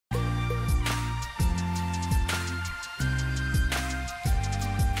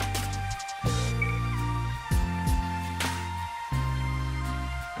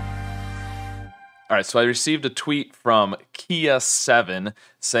All right, so I received a tweet from Kia7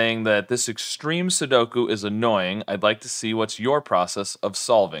 saying that this extreme Sudoku is annoying. I'd like to see what's your process of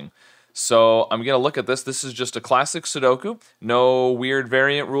solving. So I'm going to look at this. This is just a classic Sudoku. No weird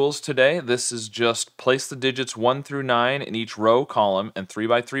variant rules today. This is just place the digits 1 through 9 in each row, column, and 3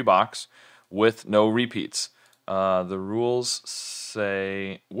 by 3 box with no repeats. The rules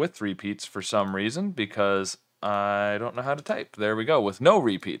say with repeats for some reason because I don't know how to type. There we go, with no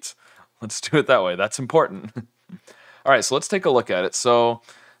repeats. Let's do it that way. That's important. All right, so let's take a look at it. So,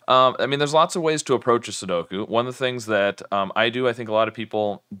 I mean, there's lots of ways to approach a Sudoku. One of the things that I do, I think a lot of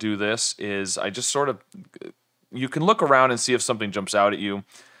people do this, is I just sort of, you can look around and see if something jumps out at you.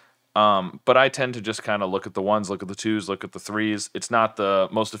 But I tend to just kind of look at the ones, look at the twos, look at the threes. It's not the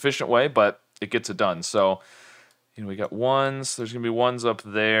most efficient way, but it gets it done. So, you know, we got ones. There's going to be ones up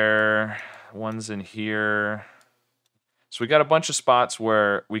there, ones in here. So we got a bunch of spots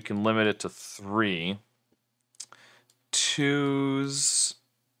where we can limit it to 3. Twos,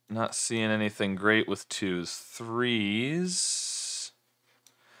 not seeing anything great with twos. Threes,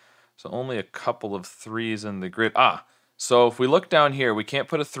 so only a couple of 3s in the grid. So if we look down here, we can't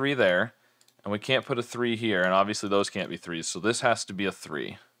put a 3 there, and we can't put a 3 here, and obviously those can't be 3s, so this has to be a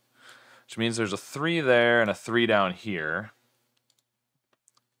 3. Which means there's a 3 there and a 3 down here.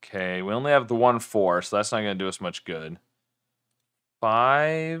 Okay, we only have the 1, 4, so that's not going to do us much good.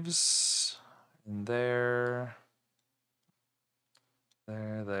 5s in there,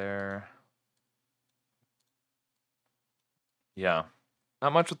 there. Yeah,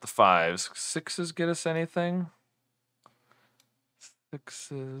 not much with the 5s. 6s get us anything?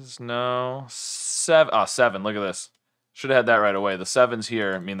 6s, no. 7, 7, look at this. Should have had that right away. The 7's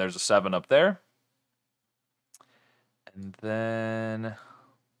here, I mean there's a 7 up there. And then...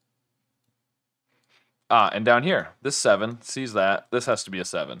 and down here, this 7 sees that. This has to be a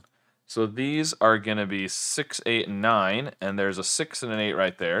 7. So these are going to be 6, 8, and 9, and there's a 6 and an 8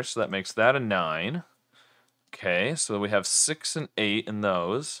 right there, so that makes that a 9. Okay, so we have 6 and 8 in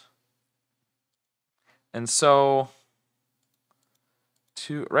those. And so,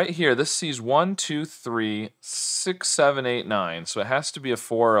 right here, this sees 1, 2, 3, 6, 7, 8, 9, so it has to be a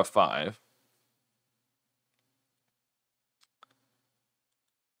 4 or a 5.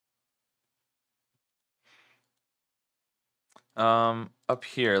 Up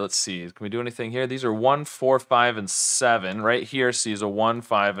here, let's see. Can we do anything here? These are 1, 4, 5, and 7. Right here sees a 1,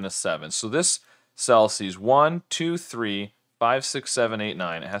 5, and a 7. So this cell sees 1, 2, 3, 5, 6, 7, 8,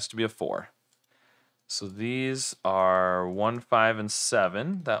 9. It has to be a 4. So these are 1, 5, and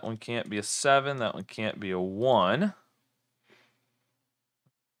 7. That one can't be a 7. That one can't be a 1.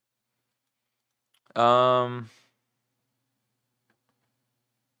 All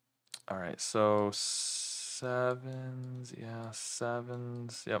right, so 7s, yeah,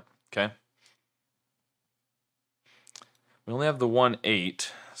 7s, yep, okay. We only have the 1,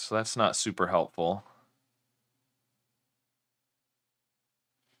 8, so that's not super helpful.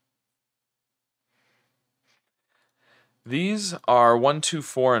 These are 1, 2,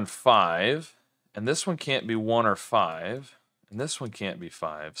 4, and 5, and this one can't be 1 or 5, and this one can't be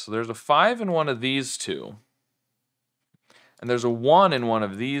 5. So there's a 5 in one of these two, and there's a 1 in one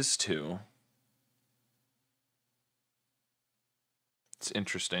of these two. It's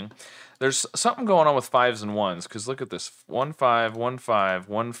interesting. There's something going on with 5s and 1s, because look at this. 1, 5, 1, 5,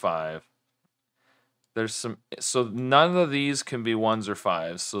 1, 5. There's some, so none of these can be 1s or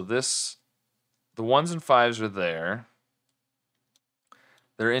 5s. So this, the 1s and 5s are there.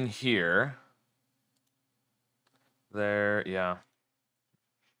 They're in here. There, yeah.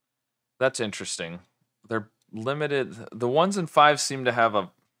 That's interesting. They're limited. The 1s and 5s seem to have an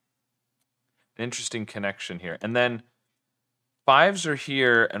interesting connection here. And then 5s are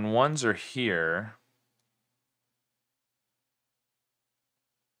here and 1s are here.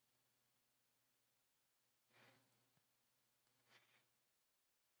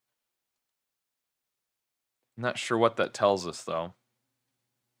 I'm not sure what that tells us, though.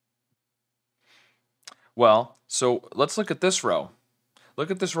 Well, so let's look at this row. Look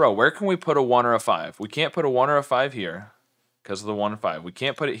at this row. Where can we put a 1 or a 5? We can't put a 1 or a 5 here because of the 1 and 5. We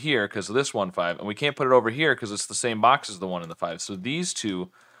can't put it here because of this 1, 5. And we can't put it over here because it's the same box as the 1 and the 5. So these two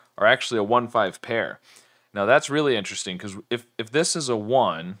are actually a 1, 5 pair. Now that's really interesting because if this is a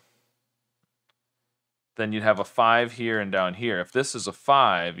 1, then you'd have a 5 here and down here. If this is a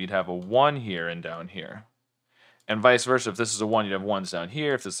 5, you'd have a 1 here and down here. And vice versa. If this is a 1, you'd have 1s down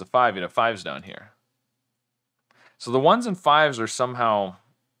here. If this is a 5, you'd have 5s down here. So the 1s and 5s are somehow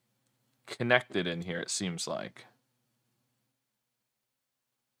connected in here, it seems like.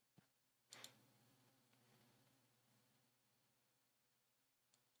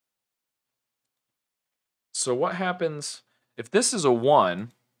 So what happens if this is a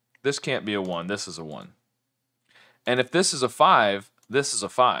 1, this can't be a 1, this is a 1. And if this is a 5, this is a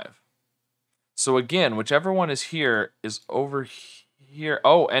 5. So again, whichever one is here is over here.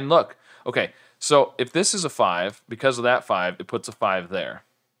 Oh, and look. Okay, so if this is a 5, because of that 5, it puts a 5 there.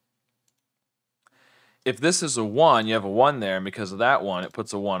 If this is a 1, you have a 1 there, and because of that 1, it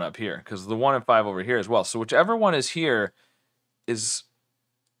puts a 1 up here, because the 1 and 5 over here as well. So whichever one is here is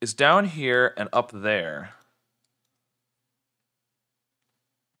down here and up there.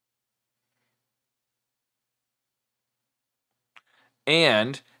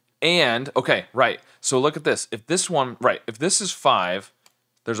 And, okay, right. So look at this. If this one, right, if this is 5,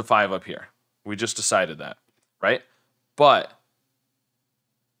 there's a 5 up here. We just decided that, right? But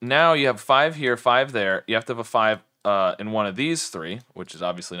now you have 5 here, 5 there. You have to have a 5 in one of these 3, which is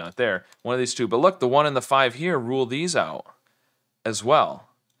obviously not there. One of these 2. But look, the 1 and the 5 here rule these out as well.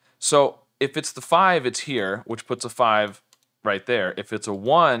 So if it's the 5, it's here, which puts a 5 right there. If it's a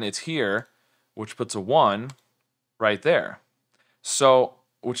 1, it's here, which puts a 1 right there. So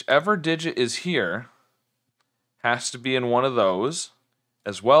whichever digit is here has to be in one of those,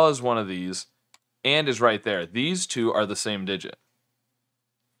 as well as one of these, and is right there. These two are the same digit.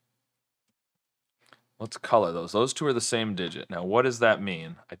 Let's color those. Those two are the same digit. Now, what does that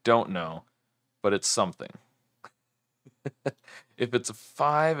mean? I don't know, but it's something. If it's a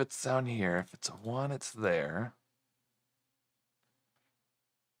 5, it's down here. If it's a 1, it's there.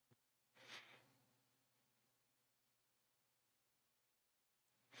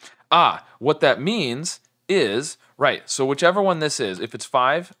 What that means is, right, so whichever one this is, if it's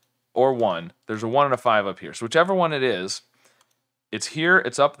 5 or 1, there's a 1 and a 5 up here. So whichever one it is, it's here,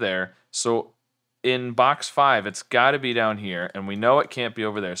 it's up there. So in box 5, it's got to be down here, and we know it can't be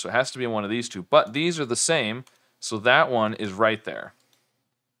over there, so it has to be in one of these two. But these are the same, so that one is right there.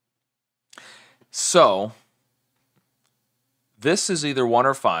 So this is either 1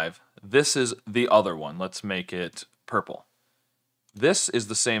 or 5. This is the other one. Let's make it purple. This is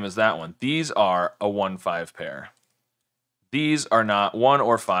the same as that one. These are a 1-5 pair. These are not 1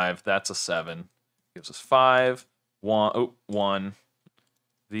 or 5. That's a 7. Gives us 5, 1, 1.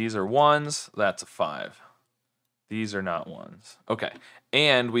 These are 1s. That's a 5. These are not 1s. Okay.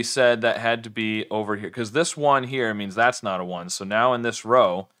 And we said that had to be over here, because this 1 here means that's not a 1. So now in this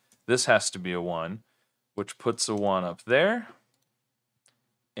row, this has to be a 1, which puts a 1 up there.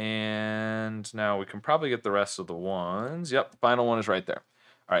 And now we can probably get the rest of the 1s. Yep, final one is right there.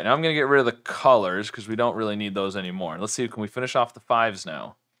 All right, now I'm going to get rid of the colors because we don't really need those anymore. Let's see, can we finish off the 5s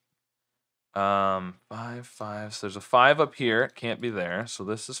now? 5, 5. So there's a 5 up here. It can't be there. So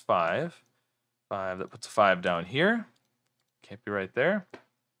this is 5. 5. That puts a 5 down here. Can't be right there.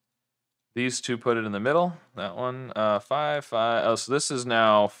 These two put it in the middle. That one, 5, 5. Oh, so this is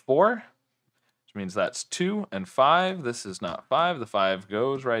now 4. Which means that's 2 and 5. This is not 5. The 5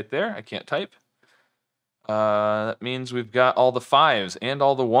 goes right there. I can't type. That means we've got all the 5s and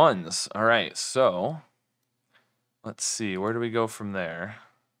all the 1s. All right, so let's see. Where do we go from there?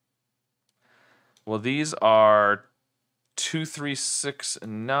 Well, these are 2, 3, 6,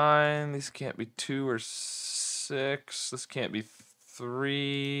 and 9. These can't be 2 or 6. This can't be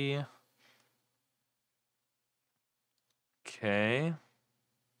 3. Okay.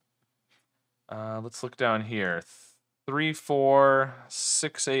 Let's look down here. 3, 4,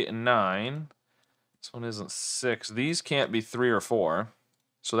 6, 8, and 9. This one isn't 6. These can't be 3 or 4.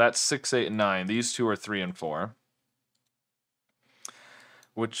 So that's 6, 8, and 9. These two are 3 and 4.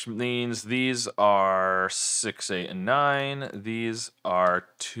 Which means these are 6, 8, and 9. These are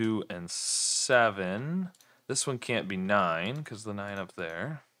 2 and 7. This one can't be 9 because the 9 up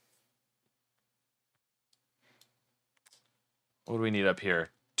there. What do we need up here?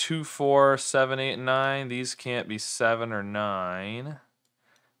 2, 4, 7, 8, and 9. These can't be 7 or 9.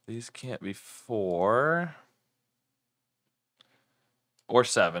 These can't be 4 or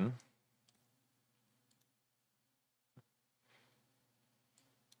 7.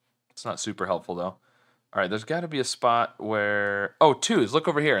 It's not super helpful, though. All right, there's got to be a spot where... Oh, 2s. Look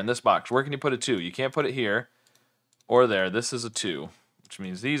over here in this box. Where can you put a 2? You can't put it here or there. This is a 2, which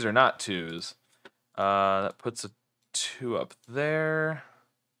means these are not 2s. That puts a 2 up there.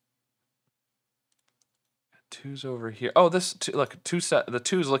 2's over here. Oh, this 2, look, the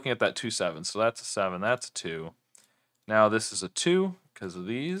 2 is looking at that 2, 7. So that's a 7. That's a 2. Now this is a 2 because of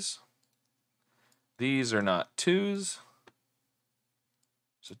these. These are not 2s.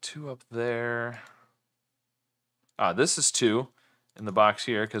 There's a 2 up there. This is 2 in the box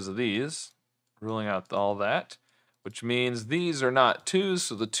here because of these. Ruling out all that. Which means these are not 2s,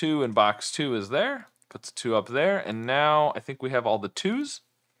 so the 2 in box 2 is there. Puts a 2 up there. And now I think we have all the 2s.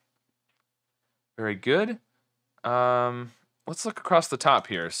 Very good. Let's look across the top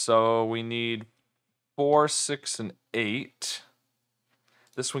here. So we need 4, 6, and 8.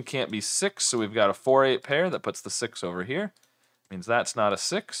 This one can't be 6, so we've got a 4, 8 pair. That puts the 6 over here. Means that's not a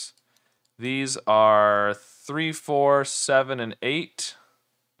 6. These are 3, 4, 7, and 8.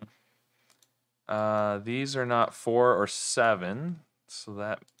 These are not 4 or 7, so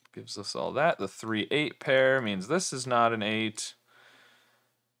that gives us all that. The 3, 8 pair means this is not an 8.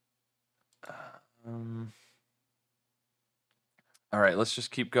 All right, let's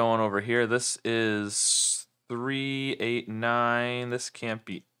just keep going over here. This is 3, 8, 9. This can't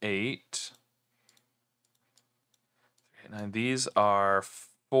be 8. 3, 8, 9. These are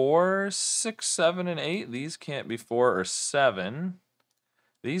 4, 6, 7, and 8. These can't be 4 or 7.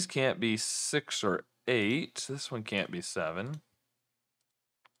 These can't be 6 or 8. This one can't be 7.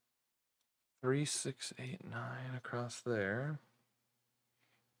 3, 6, 8, 9 across there.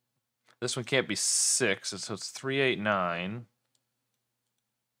 This one can't be 6, so it's 3, 8, 9.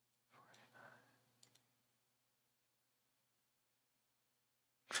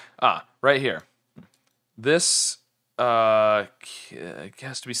 Right here. This it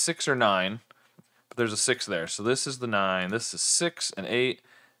has to be 6 or 9, but there's a 6 there. So this is the 9. This is 6 and 8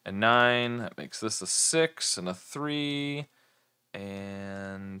 and 9. That makes this a 6 and a 3.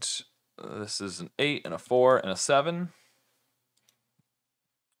 And this is an 8 and a 4 and a 7.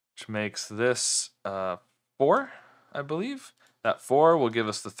 Which makes this 4, I believe. That 4 will give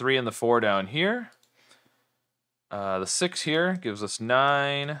us the 3 and the 4 down here. The 6 here gives us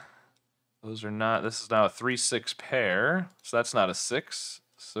 9. Those are not, this is now a 3, 6 pair, so that's not a 6.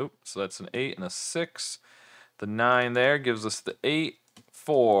 So that's an 8 and a 6. The 9 there gives us the 8,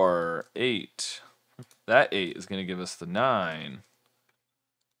 4, 8. That 8 is going to give us the 9.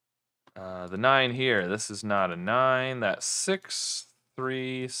 The 9 here, this is not a 9. That's 6,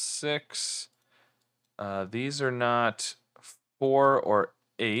 3, 6. These are not 4 or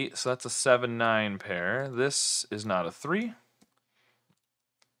 8, so that's a 7, 9 pair. This is not a 3.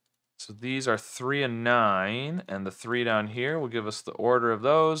 So these are 3 and 9, and the 3 down here will give us the order of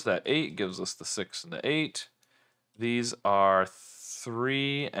those. That 8 gives us the 6 and the 8. These are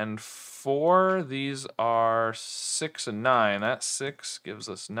 3 and 4. These are 6 and 9. That 6 gives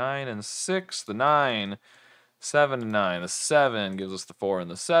us 9 and 6. The 9, 7 and 9. The 7 gives us the 4 and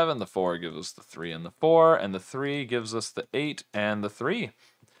the 7. The 4 gives us the 3 and the 4. And the 3 gives us the 8 and the 3.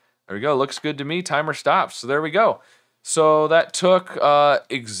 There we go. Looks good to me. Timer stops. So there we go. So that took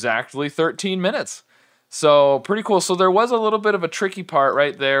exactly 13 minutes. So pretty cool. So there was a little bit of a tricky part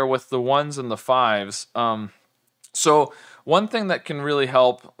right there with the 1s and the 5s. So one thing that can really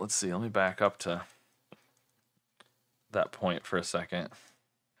help, let's see, let me back up to that point for a second.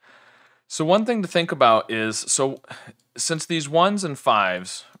 So one thing to think about is, so since these 1s and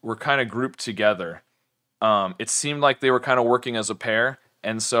 5s were kind of grouped together, it seemed like they were kind of working as a pair.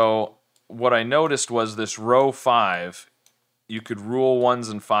 And so what I noticed was this row 5, you could rule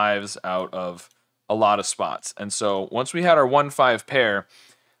 1s and 5s out of a lot of spots. And so once we had our 1-5 pair,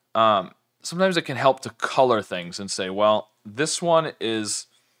 sometimes it can help to color things and say, well, this one is,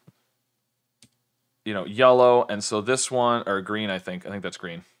 you know, yellow, and so this one, or green, I think that's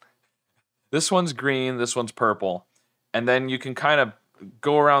green. This one's green, this one's purple. And then you can kind of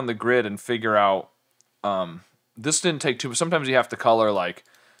go around the grid and figure out, this didn't take too, but sometimes you have to color like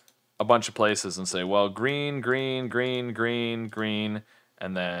a bunch of places and say, well, green, green, green, green, green,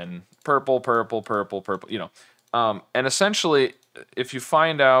 and then purple, purple, purple, purple, you know. And essentially, if you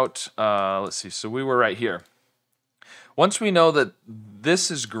find out, let's see, so we were right here. Once we know that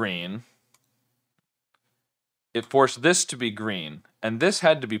this is green, it forced this to be green, and this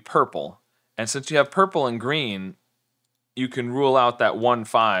had to be purple. And since you have purple and green, you can rule out that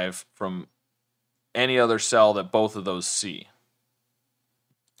 1-5 from any other cell that both of those see.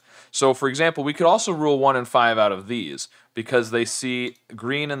 So, for example, we could also rule 1 and 5 out of these because they see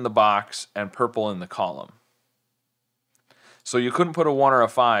green in the box and purple in the column. So you couldn't put a 1 or a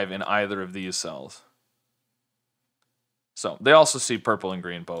 5 in either of these cells. So they also see purple and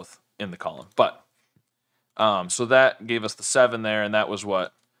green both in the column. But so that gave us the 7 there, and that was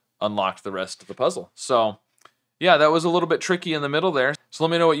what unlocked the rest of the puzzle. So yeah, that was a little bit tricky in the middle there. So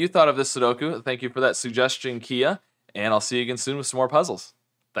let me know what you thought of this Sudoku. Thank you for that suggestion, Kia. And I'll see you again soon with some more puzzles.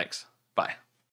 Thanks. Bye.